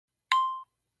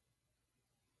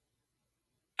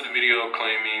a video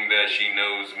claiming that she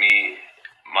knows me,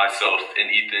 myself,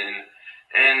 and Ethan,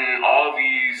 and all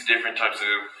these different types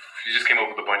of. She just came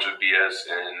up with a bunch of BS,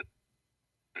 and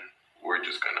we're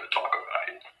just gonna talk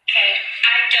about it. Okay,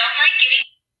 I don't like getting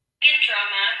in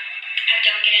drama. I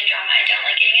don't get in drama. I don't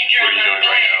like getting in drama. What are you doing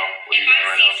right now? If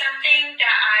I see something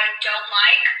that I don't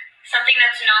like, something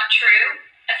that's not true,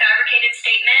 a fabricated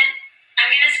statement, I'm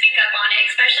gonna speak up on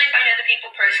it, especially if I know the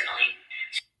people personally.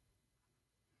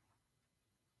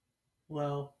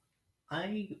 Well,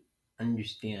 I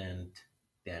understand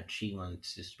that she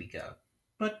wants to speak up,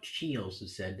 but she also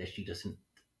said that she doesn't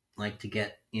like to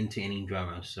get into any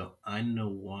drama, so I don't know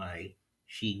why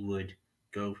she would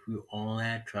go through all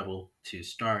that trouble to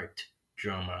start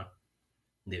drama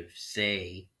with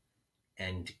Zay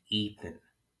and Ethan.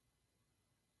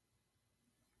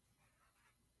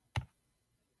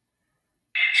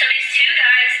 So these two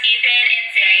guys, Ethan and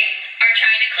Zay, are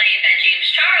trying to claim that James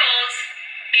Charles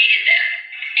dated them.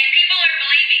 And people are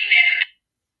believing them,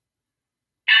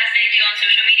 as they do on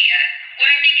social media. What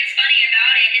I think is funny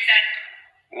about it is that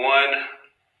One,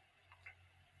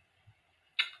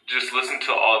 just listen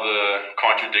to all the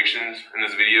contradictions in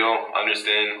this video. I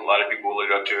understand a lot of people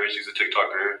look up to her. She's a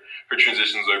TikToker. Her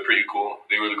transitions are pretty cool.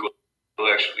 They're really cool,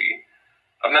 actually.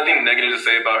 I have nothing negative to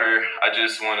say about her. I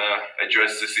just want to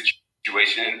address the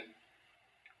situation.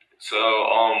 So,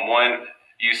 one,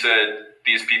 you said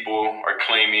these people are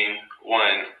claiming,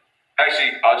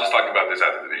 actually, I'll just talk about this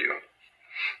after the video.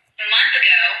 a month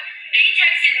ago, they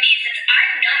texted me since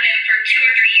I've known them for 2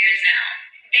 or 3 years now.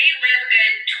 They live a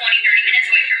good 20, 30 minutes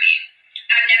away from me.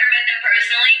 I've never met them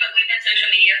personally, but we've been social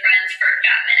media friends for a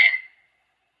fat minute.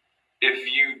 If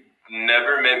you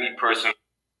never met me personally,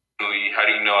 how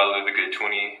do you know I live a good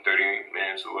 20, 30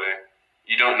 minutes away?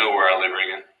 You don't know where I live,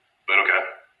 Rhegan, but okay.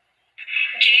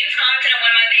 James commented on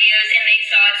one of my videos and they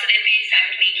saw it, so they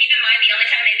FaceTimed me. Keep in mind, the only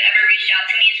time they've ever reached out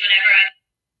to me is whenever I've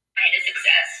hit a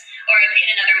success or I've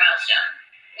hit another milestone,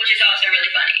 which is also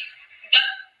really funny. But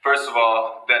First of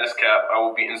all, that is cap. I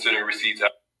will be inserting receipts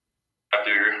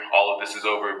after all of this is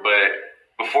over. But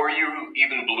before you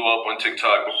even blew up on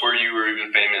TikTok, before you were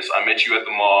even famous, I met you at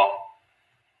the mall.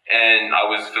 And I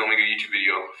was filming a YouTube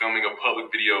video, filming a public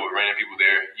video with random people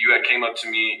there. You had came up to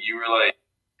me. You were like,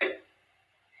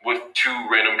 with 2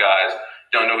 random guys.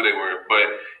 Don't know who they were, but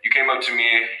you came up to me.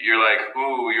 You're like,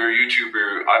 ooh, you're a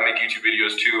YouTuber. I make YouTube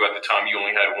videos too. At the time, you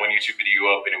only had 1 YouTube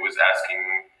video up, and it was asking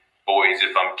boys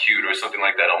if I'm cute or something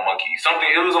like that on Monkey.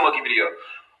 It was a Monkey video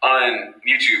on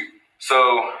YouTube.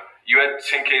 So you had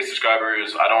 10K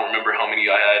subscribers. I don't remember how many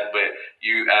I had, but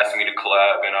you asked me to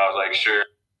collab, and I was like, sure.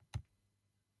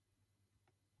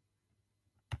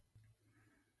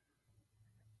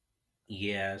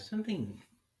 Yeah, something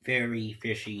very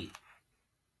fishy.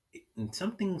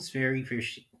 Something's very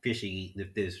fishy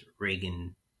with this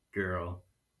Rhegan girl.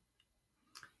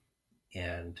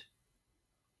 And,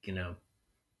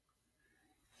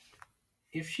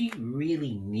 if she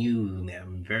really knew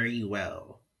them very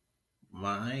well,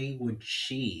 why would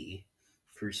she,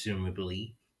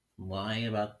 presumably, lie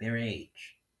about their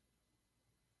age?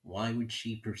 Why would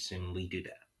she presumably do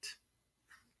that?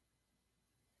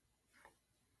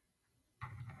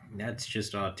 That's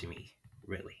just odd to me,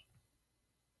 really.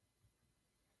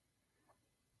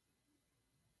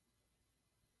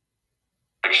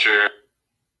 Like, sure.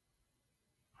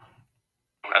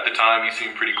 At the time, you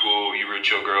seemed pretty cool. You were a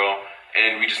chill girl,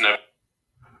 and we just never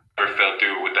fell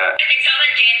through with that. I saw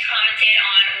that James commented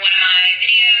on one of my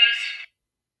videos.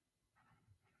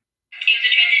 It was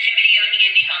a transition video and he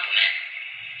gave me a compliment.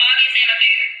 Obviously, I'm a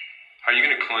favorite. How are you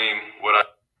gonna claim what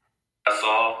I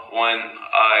saw? One,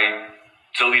 I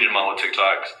deleted my old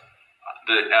TikToks.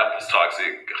 The app was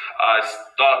toxic. I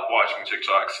stopped watching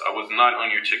TikToks. I was not on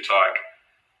your TikTok.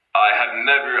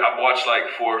 I've watched like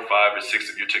 4 or 5 or 6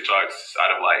 of your TikToks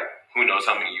out of like, who knows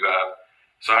how many you have.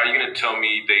 So how are you gonna tell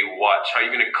me they watch? How are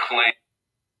you gonna claim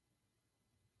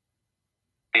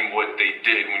what they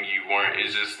did when you weren't?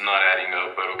 It's just not adding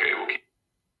up, but okay, we'll keep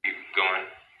going.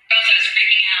 Also, I was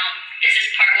freaking out. This is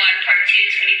part 1. Part 2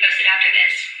 is going to be posted after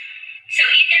this. So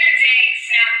Ethan and Zay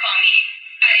snap call me.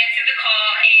 I answered the call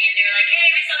and they were like, hey,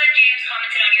 we saw that James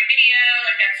commented on your video.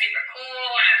 Like, that's super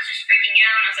cool. And I was just freaking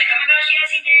out. And I was like, oh my gosh, yes,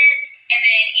 he did. And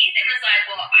then Ethan was like,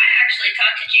 well, I actually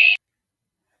talked to James.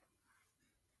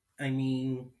 I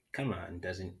mean, come on,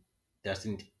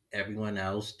 doesn't everyone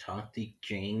else talk to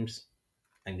James?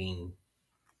 I mean,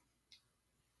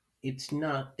 it's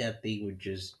not that they were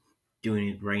just doing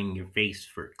it right in your face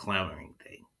for a clowning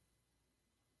thing.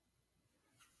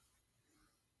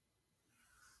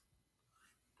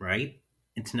 Right?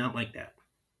 It's not like that.